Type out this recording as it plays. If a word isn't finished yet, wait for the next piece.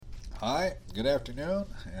Hi, good afternoon,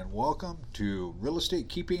 and welcome to Real Estate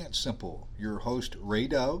Keeping It Simple. Your host, Ray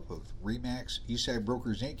Dove of Remax Eastside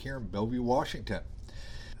Brokers Inc. here in Bellevue, Washington.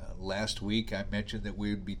 Last week I mentioned that we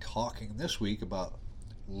would be talking this week about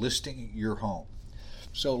listing your home.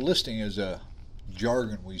 So, listing is a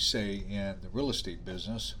jargon we say in the real estate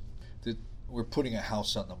business that we're putting a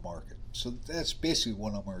house on the market. So, that's basically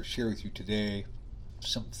what I'm going to share with you today.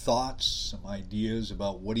 Some thoughts, some ideas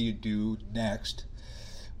about what do you do next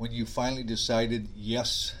when you finally decided,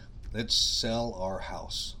 yes, let's sell our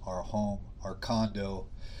house, our home, our condo,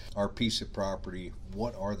 our piece of property.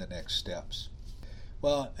 What are the next steps?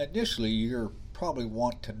 Well, initially, you probably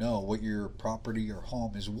want to know what your property or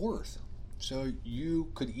home is worth. So you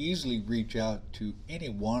could easily reach out to any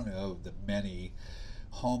one of the many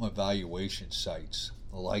home evaluation sites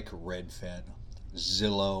like Redfin,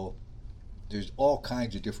 Zillow. There's all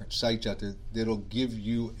kinds of different sites out there that'll give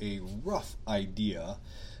you a rough idea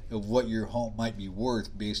of what your home might be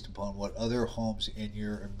worth based upon what other homes in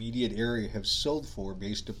your immediate area have sold for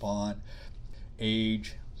based upon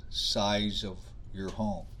age, size of your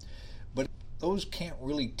home. But those can't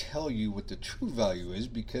really tell you what the true value is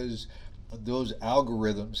because those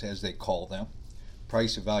algorithms, as they call them,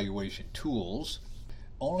 price evaluation tools,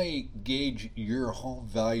 only gauge your home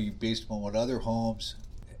value based upon what other homes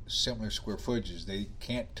similar square footages. They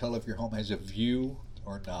can't tell if your home has a view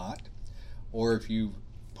or not, or if you've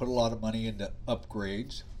put a lot of money into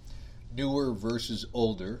upgrades, newer versus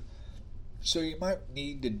older. So you might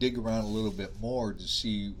need to dig around a little bit more to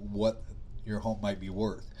see what your home might be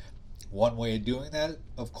worth. One way of doing that,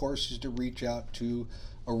 of course, is to reach out to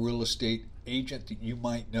a real estate agent that you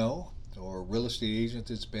might know, or a real estate agent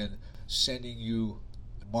that's been sending you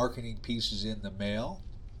marketing pieces in the mail.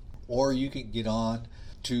 Or you can get on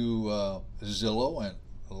to Zillow and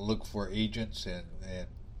look for agents and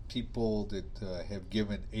people that have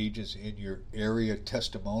given agents in your area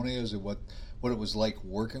testimonials of what it was like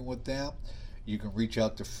working with them. You can reach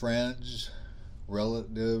out to friends,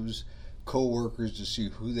 relatives, co-workers to see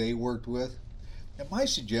who they worked with. And my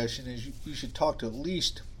suggestion is you should talk to at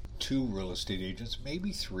least 2 real estate agents,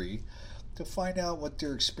 maybe 3, to find out what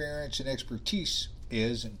their experience and expertise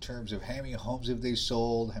is in terms of how many homes have they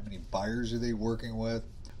sold, how many buyers are they working with,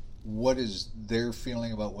 what is their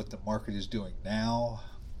feeling about what the market is doing now,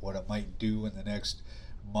 what it might do in the next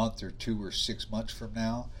month or 2 or 6 months from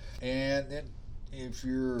now. And then if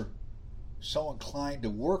you're so inclined to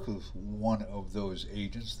work with one of those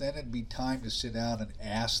agents, then it'd be time to sit down and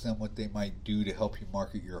ask them what they might do to help you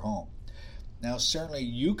market your home. Now, certainly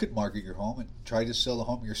you could market your home and try to sell the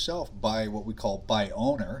home yourself by what we call by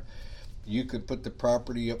owner. You could put the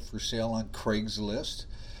property up for sale on Craigslist.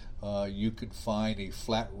 You could find a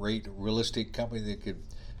flat rate real estate company that could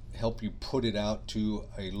help you put it out to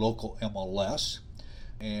a local MLS,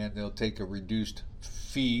 and they'll take a reduced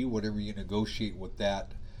fee, whatever you negotiate with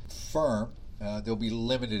that firm. There'll be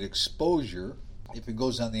limited exposure. If it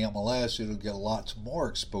goes on the MLS, it'll get lots more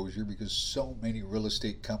exposure because so many real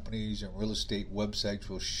estate companies and real estate websites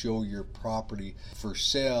will show your property for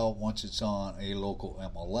sale once it's on a local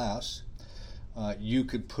MLS. You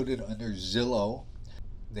could put it under Zillow.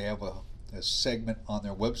 They have a segment on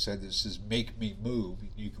their website that says Make Me Move.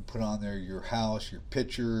 You can put on there your house, your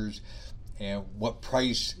pictures, and what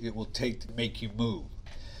price it will take to make you move.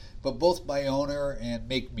 But both by owner and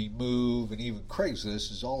Make Me Move and even Craigslist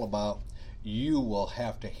is all about you will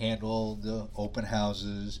have to handle the open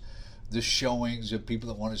houses, the showings of people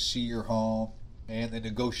that want to see your home, and the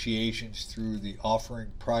negotiations through the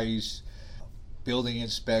offering price, building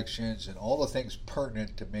inspections, and all the things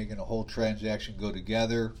pertinent to making a whole transaction go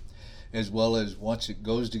together, as well as once it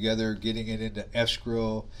goes together, getting it into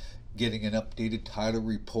escrow, getting an updated title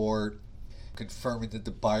report, confirming that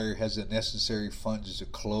the buyer has the necessary funds to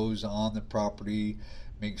close on the property,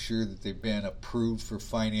 make sure that they've been approved for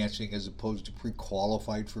financing as opposed to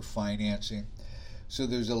pre-qualified for financing. So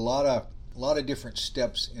there's a lot of different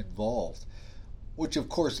steps involved, which of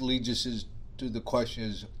course leads us to the question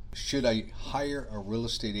is, should I hire a real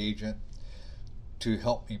estate agent to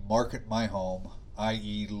help me market my home,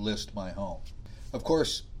 i.e. list my home? Of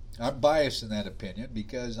course, I'm biased in that opinion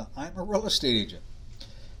because I'm a real estate agent.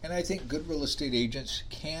 And I think good real estate agents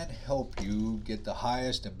can help you get the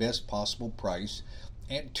highest and best possible price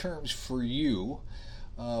and terms for you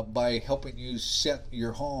by helping you set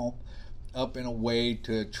your home up in a way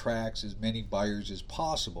to attract as many buyers as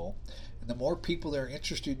possible. And the more people that are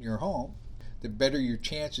interested in your home, the better your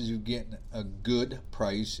chances of getting a good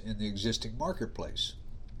price in the existing marketplace.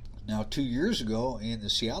 Now, 2 years ago in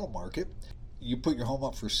the Seattle market, you put your home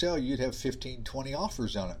up for sale, you'd have 15, 20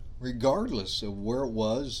 offers on it, regardless of where it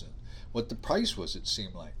was and what the price was, it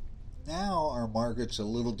seemed like. Now our market's a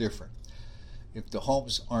little different. If the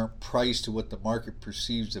homes aren't priced to what the market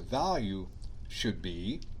perceives the value should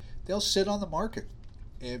be, they'll sit on the market.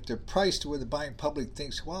 If they're priced to where the buying public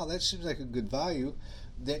thinks, wow, that seems like a good value,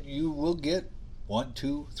 then you will get 1,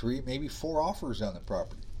 2, 3, maybe 4 offers on the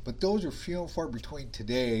property. But those are few and far between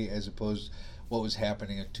today as opposed to what was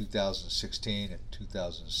happening in 2016 and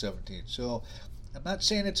 2017. So I'm not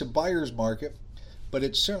saying it's a buyer's market, but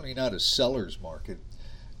it's certainly not a seller's market,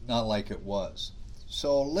 not like it was.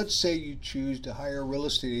 So let's say you choose to hire a real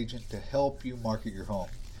estate agent to help you market your home.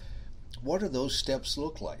 What do those steps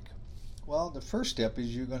look like? Well, the first step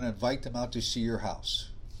is you're going to invite them out to see your house.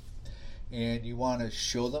 And you want to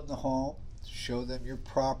show them the home, show them your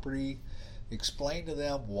property, explain to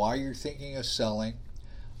them why you're thinking of selling.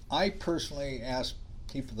 I personally ask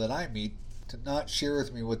people that I meet to not share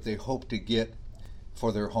with me what they hope to get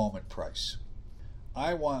for their home and price.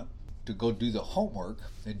 I want to go do the homework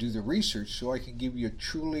and do the research so I can give you a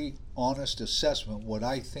truly honest assessment what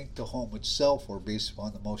I think the home would sell for based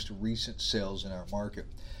upon the most recent sales in our market,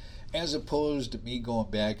 as opposed to me going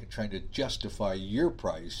back and trying to justify your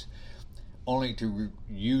price only to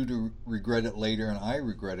you to regret it later and I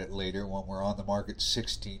regret it later when we're on the market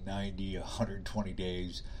 60, 90, 120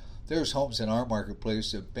 days. There's homes in our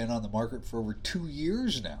marketplace that have been on the market for over 2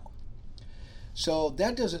 years now. So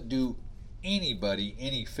that doesn't do anybody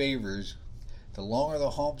any favors. The longer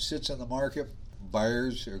the home sits on the market,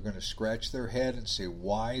 buyers are going to scratch their head and say,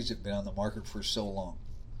 why has it been on the market for so long?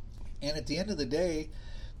 And at the end of the day,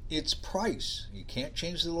 it's price. You can't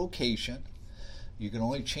change the location. You can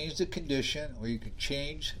only change the condition, or you can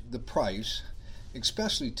change the price,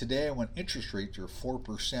 especially today when interest rates are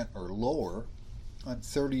 4% or lower on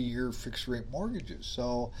 30-year fixed-rate mortgages.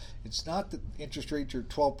 So it's not that interest rates are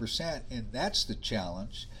 12%, and that's the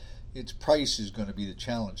challenge. Its price is going to be the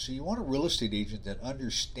challenge. So you want a real estate agent that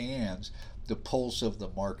understands the pulse of the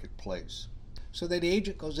marketplace. So that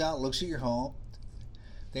agent goes out, looks at your home.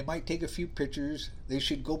 They might take a few pictures. They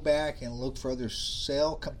should go back and look for other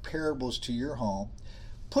sale comparables to your home.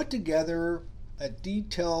 Put together a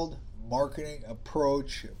detailed marketing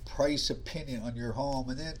approach, price opinion on your home,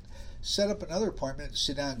 and then set up another appointment and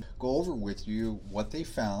sit down and go over with you what they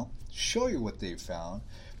found, show you what they found,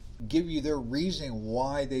 give you their reasoning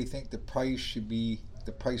why they think the price should be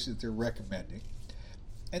the price that they're recommending.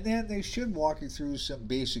 And then they should walk you through some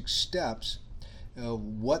basic steps of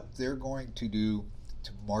what they're going to do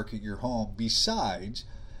to market your home besides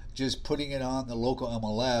just putting it on the local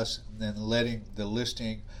MLS and then letting the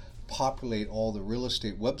listing populate all the real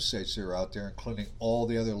estate websites that are out there, including all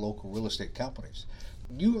the other local real estate companies.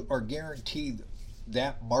 You are guaranteed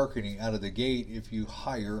that marketing out of the gate if you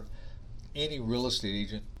hire any real estate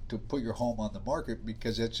agent to put your home on the market,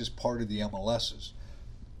 because that's just part of the MLSs.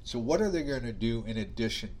 So what are they going to do in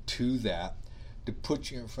addition to that to put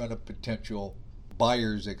you in front of potential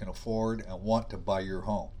buyers that can afford and want to buy your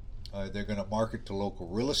home? Are they going to market to local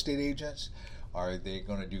real estate agents? Are they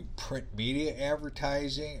going to do print media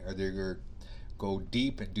advertising? Are they going to go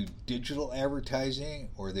deep and do digital advertising?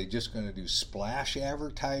 Or are they just going to do splash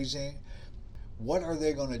advertising? What are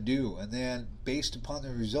they going to do? And then based upon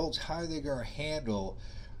the results, how are they going to handle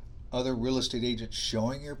other real estate agents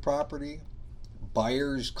showing your property,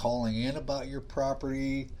 buyers calling in about your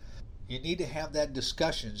property? You need to have that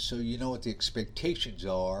discussion so you know what the expectations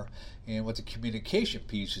are and what the communication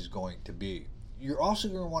piece is going to be. You're also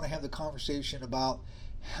going to want to have the conversation about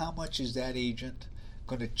how much is that agent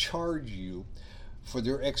going to charge you for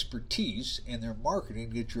their expertise and their marketing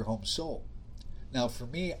to get your home sold. Now for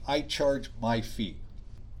me, I charge my fee,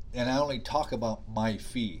 and I only talk about my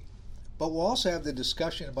fee. But we'll also have the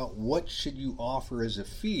discussion about what should you offer as a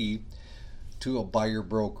fee to a buyer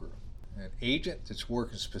broker. An agent that's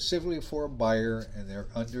working specifically for a buyer and they're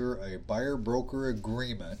under a buyer broker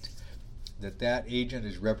agreement that agent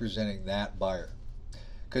is representing that buyer.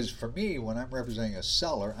 Because for me, when I'm representing a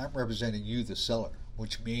seller, I'm representing you, the seller,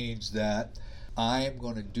 which means that I am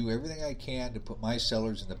going to do everything I can to put my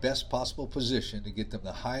sellers in the best possible position to get them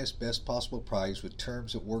the highest, best possible price with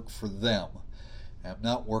terms that work for them. I'm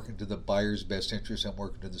not working to the buyer's best interest, I'm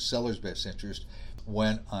working to the seller's best interest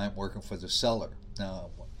when I'm working for the seller. Now,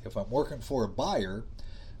 if I'm working for a buyer,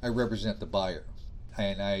 I represent the buyer.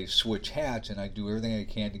 And I switch hats and I do everything I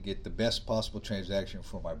can to get the best possible transaction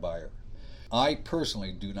for my buyer. I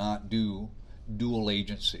personally do not do dual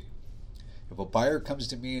agency. If a buyer comes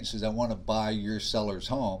to me and says, I want to buy your seller's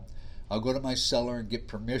home, I'll go to my seller and get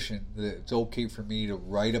permission that it's okay for me to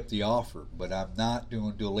write up the offer, but I'm not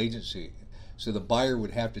doing dual agency. So the buyer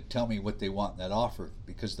would have to tell me what they want in that offer,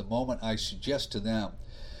 because the moment I suggest to them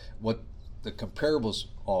what the comparables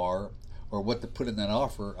are or what to put in that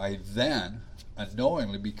offer, I then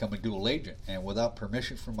unknowingly become a dual agent. And without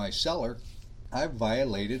permission from my seller, I've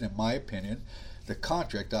violated, in my opinion, the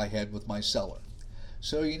contract I had with my seller.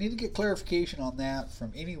 So you need to get clarification on that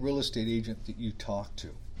from any real estate agent that you talk to.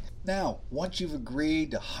 Now, once you've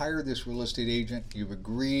agreed to hire this real estate agent, you've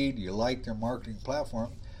agreed, you like their marketing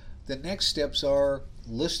platform, the next steps are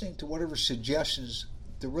listening to whatever suggestions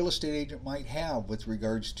the real estate agent might have with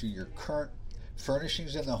regards to your current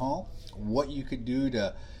furnishings in the home, what you could do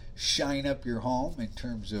to shine up your home in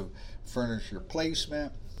terms of furniture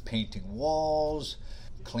placement, painting walls,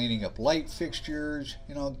 cleaning up light fixtures,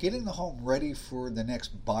 getting the home ready for the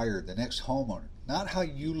next buyer, the next homeowner. Not how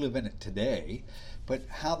you live in it today, but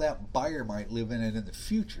how that buyer might live in it in the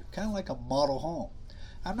future, kind of like a model home.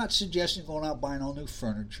 I'm not suggesting going out buying all new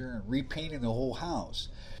furniture and repainting the whole house,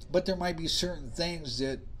 but there might be certain things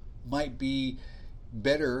that might be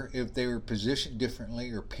better if they were positioned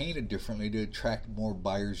differently or painted differently to attract more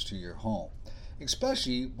buyers to your home.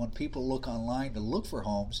 Especially when people look online to look for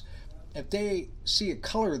homes, if they see a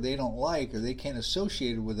color they don't like or they can't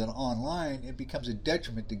associate it with it online, it becomes a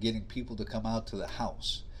detriment to getting people to come out to the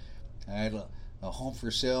house. I had a home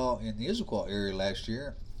for sale in the Issaquah area last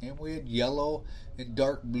year, and we had yellow and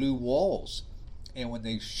dark blue walls. And when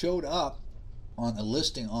they showed up on the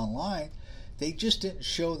listing online, they just didn't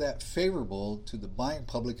show that favorable to the buying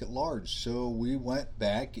public at large. So we went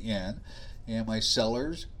back in, and my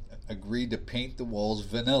sellers agreed to paint the walls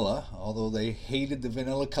vanilla, although they hated the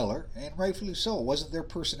vanilla color, and rightfully so. It wasn't their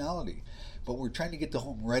personality. But we're trying to get the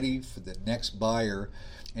home ready for the next buyer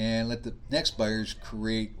and let the next buyers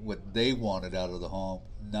create what they wanted out of the home,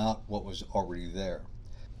 not what was already there.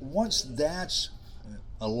 Once that's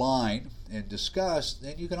aligned and discussed,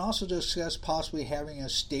 then you can also discuss possibly having a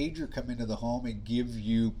stager come into the home and give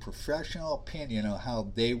you professional opinion on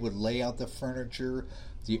how they would lay out the furniture,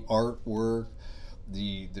 the artwork,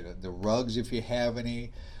 the rugs if you have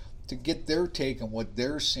any, to get their take on what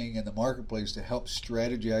they're seeing in the marketplace to help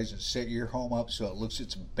strategize and set your home up so it looks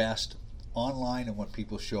its best online and when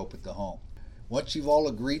people show up at the home. Once you've all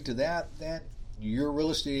agreed to that, then your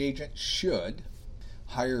real estate agent should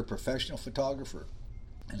hire a professional photographer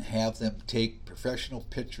and have them take professional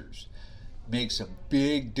pictures. Makes a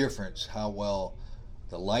big difference how well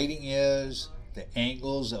the lighting is, the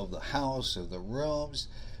angles of the house, of the rooms,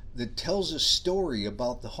 that tells a story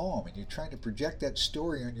about the home, and you're trying to project that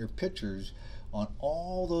story on your pictures on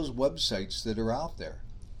all those websites that are out there.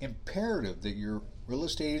 Imperative that your real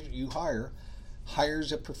estate agent you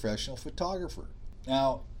hires a professional photographer.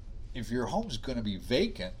 Now, if your home's going to be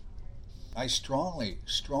vacant, I strongly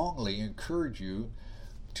encourage you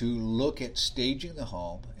to look at staging the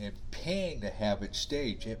home and paying to have it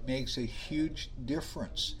staged. It makes a huge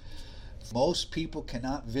difference. Most people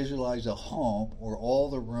cannot visualize a home where all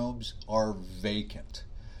the rooms are vacant.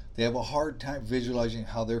 They have a hard time visualizing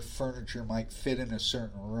how their furniture might fit in a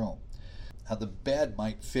certain room, how the bed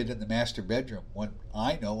might fit in the master bedroom. When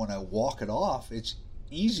I walk it off, it's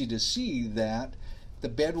easy to see that the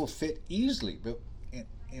bed will fit easily. But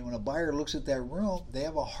when a buyer looks at that room, they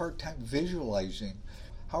have a hard time visualizing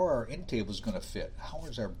how are our end tables going to fit? How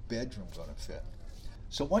is our bedroom going to fit?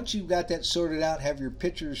 So once you've got that sorted out, have your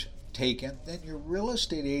pictures taken, then your real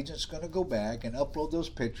estate agent's going to go back and upload those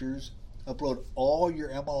pictures, upload all your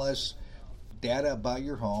MLS data about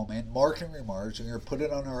your home and marketing remarks, and you're going to put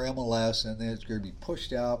it on our MLS, and then it's going to be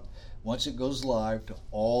pushed out once it goes live to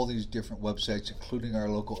all these different websites, including our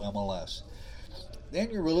local MLS. Then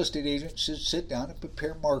your real estate agent should sit down and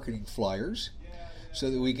prepare marketing flyers so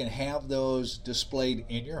that we can have those displayed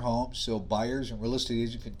in your home so buyers and real estate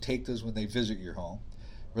agents can take those when they visit your home.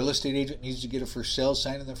 Real estate agent needs to get a for sale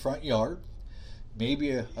sign in the front yard,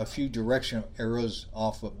 maybe a few directional arrows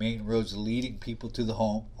off of main roads leading people to the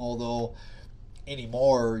home, although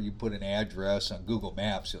anymore you put an address on Google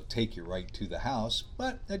Maps, it'll take you right to the house,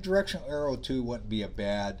 but a directional arrow too wouldn't be a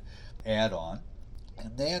bad add-on.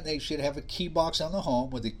 And then they should have a key box on the home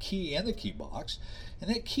with a key in the key box. And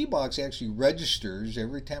that key box actually registers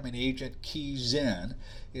every time an agent keys in.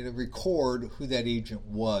 It'll record who that agent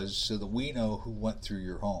was so that we know who went through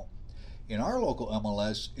your home. In our local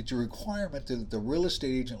MLS, it's a requirement that the real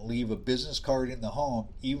estate agent leave a business card in the home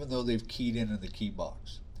even though they've keyed in the key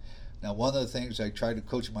box. Now, one of the things I try to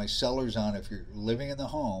coach my sellers on, if you're living in the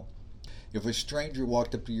home, if a stranger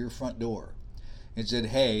walked up to your front door and said,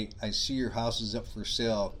 "Hey, I see your house is up for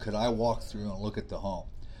sale. Could I walk through and look at the home?"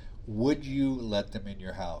 Would you let them in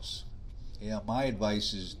your house? Yeah, my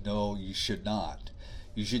advice is no, you should not.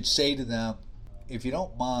 You should say to them, if you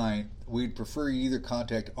don't mind, we'd prefer you either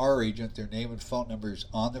contact our agent, their name and phone number is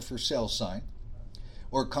on the for sale sign,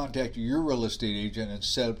 or contact your real estate agent and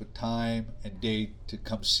set up a time and date to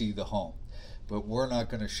come see the home. But we're not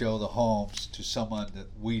going to show the homes to someone that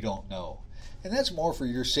we don't know. And that's more for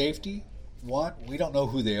your safety. One, we don't know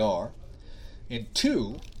who they are. And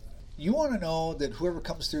two, you want to know that whoever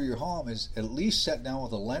comes through your home is at least sat down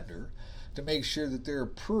with a lender to make sure that they're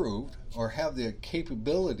approved or have the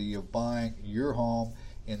capability of buying your home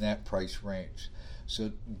in that price range.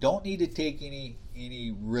 So don't need to take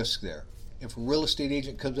any risk there. If a real estate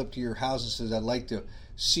agent comes up to your house and says, I'd like to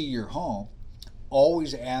see your home,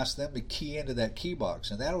 always ask them to key into that key box,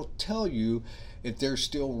 and that'll tell you if they're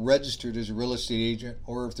still registered as a real estate agent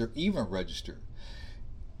or if they're even registered.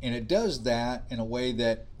 And it does that in a way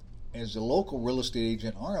that as a local real estate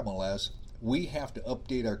agent RMLS, we have to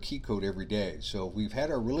update our key code every day. So if we've had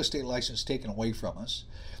our real estate license taken away from us,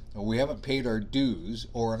 or we haven't paid our dues,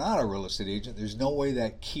 or are not a real estate agent, there's no way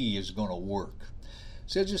that key is going to work.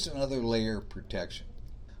 So it's just another layer of protection.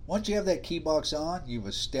 Once you have that key box on, you've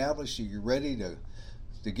established that you're ready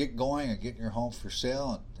to get going and get your home for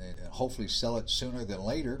sale and hopefully sell it sooner than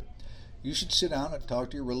later. You should sit down and talk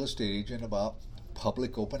to your real estate agent about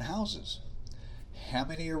public open houses. How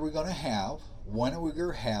many are we going to have? When are we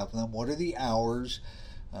going to have them? What are the hours?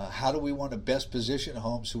 How do we want to best position a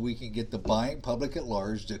home so we can get the buying public at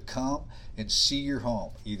large to come and see your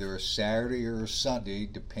home, either a Saturday or a Sunday,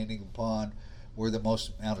 depending upon where the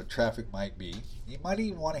most amount of traffic might be. You might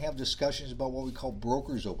even want to have discussions about what we call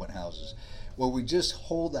brokers open houses, where we just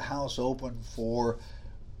hold the house open for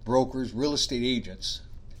brokers, real estate agents,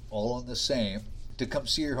 all in the same, to come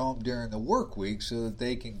see your home during the work week so that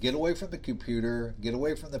they can get away from the computer, get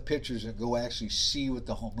away from the pictures, and go actually see what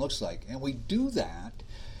the home looks like. And we do that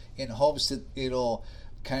in hopes that it'll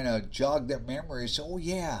kind of jog their memory. So, oh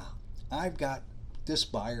yeah, I've got this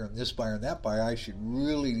buyer and this buyer and that buyer. I should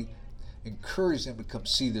really encourage them to come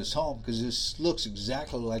see this home because this looks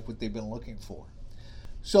exactly like what they've been looking for.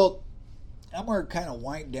 So I'm going to kind of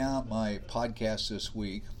wind down my podcast this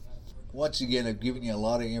week. Once again, I've given you a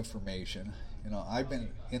lot of information. You know, I've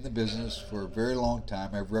been in the business for a very long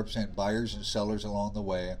time. I've represented buyers and sellers along the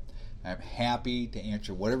way. I'm happy to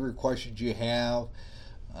answer whatever questions you have.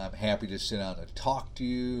 I'm happy to sit down and talk to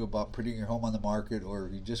you about putting your home on the market, or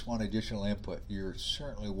if you just want additional input, you're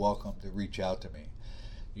certainly welcome to reach out to me.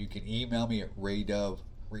 You can email me at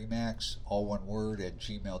raydove.remax, all one word, at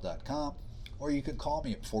gmail.com, or you can call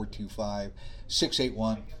me at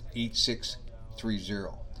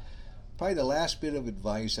 425-681-8630. Probably the last bit of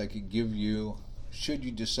advice I could give you, should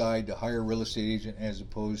you decide to hire a real estate agent as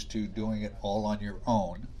opposed to doing it all on your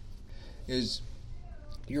own, is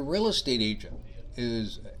your real estate agent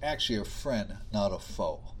is actually a friend, not a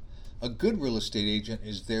foe. A good real estate agent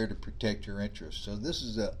is there to protect your interests. So this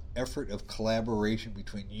is an effort of collaboration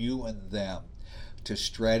between you and them to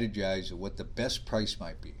strategize what the best price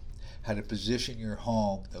might be, how to position your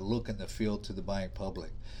home, the look and the feel to the buying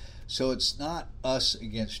public. So it's not us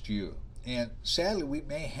against you. And sadly, we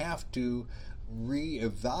may have to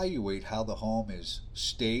reevaluate how the home is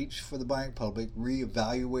staged for the buying public,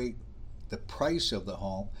 reevaluate the price of the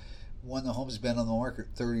home when the home's been on the market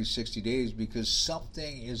 30, 60 days because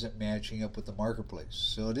something isn't matching up with the marketplace.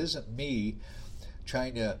 So it isn't me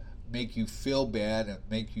trying to make you feel bad and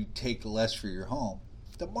make you take less for your home.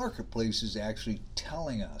 The marketplace is actually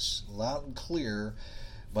telling us loud and clear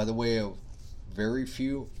by the way of very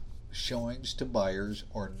few showings to buyers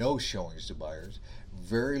or no showings to buyers,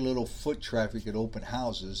 very little foot traffic at open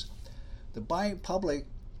houses. The buying public,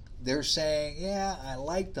 they're saying, yeah, I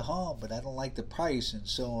like the home, but I don't like the price. And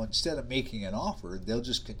so instead of making an offer, they'll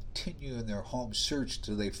just continue in their home search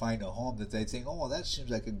till they find a home that they think, oh, that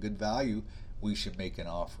seems like a good value. We should make an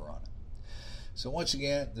offer on it. So once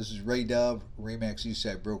again, this is Ray Dove, Remax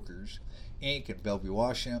Eastside Brokers, Inc. in Bellevue,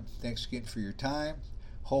 Washington. Thanks again for your time.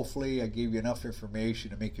 Hopefully I gave you enough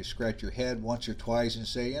information to make you scratch your head once or twice and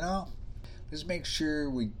say, let's make sure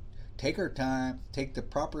we take our time, take the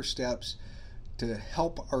proper steps to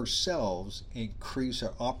help ourselves increase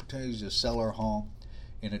our opportunities to sell our home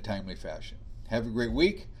in a timely fashion. Have a great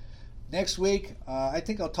week. Next week, I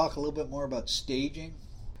think I'll talk a little bit more about staging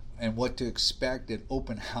and what to expect at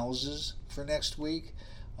open houses for next week.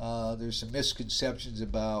 There's some misconceptions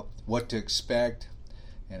about what to expect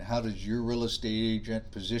and how does your real estate agent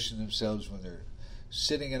position themselves when they're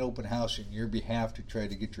sitting at open house in your behalf to try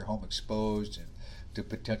to get your home exposed and to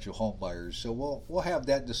potential home buyers. So we'll have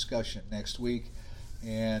that discussion next week,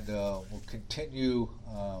 and we'll continue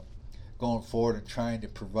going forward and trying to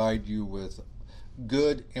provide you with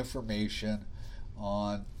good information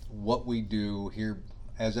on what we do here,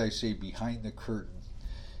 as I say, behind the curtain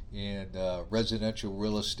in residential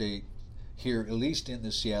real estate here, at least in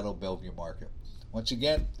the Seattle Bellevue market. Once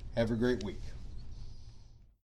again, have a great week.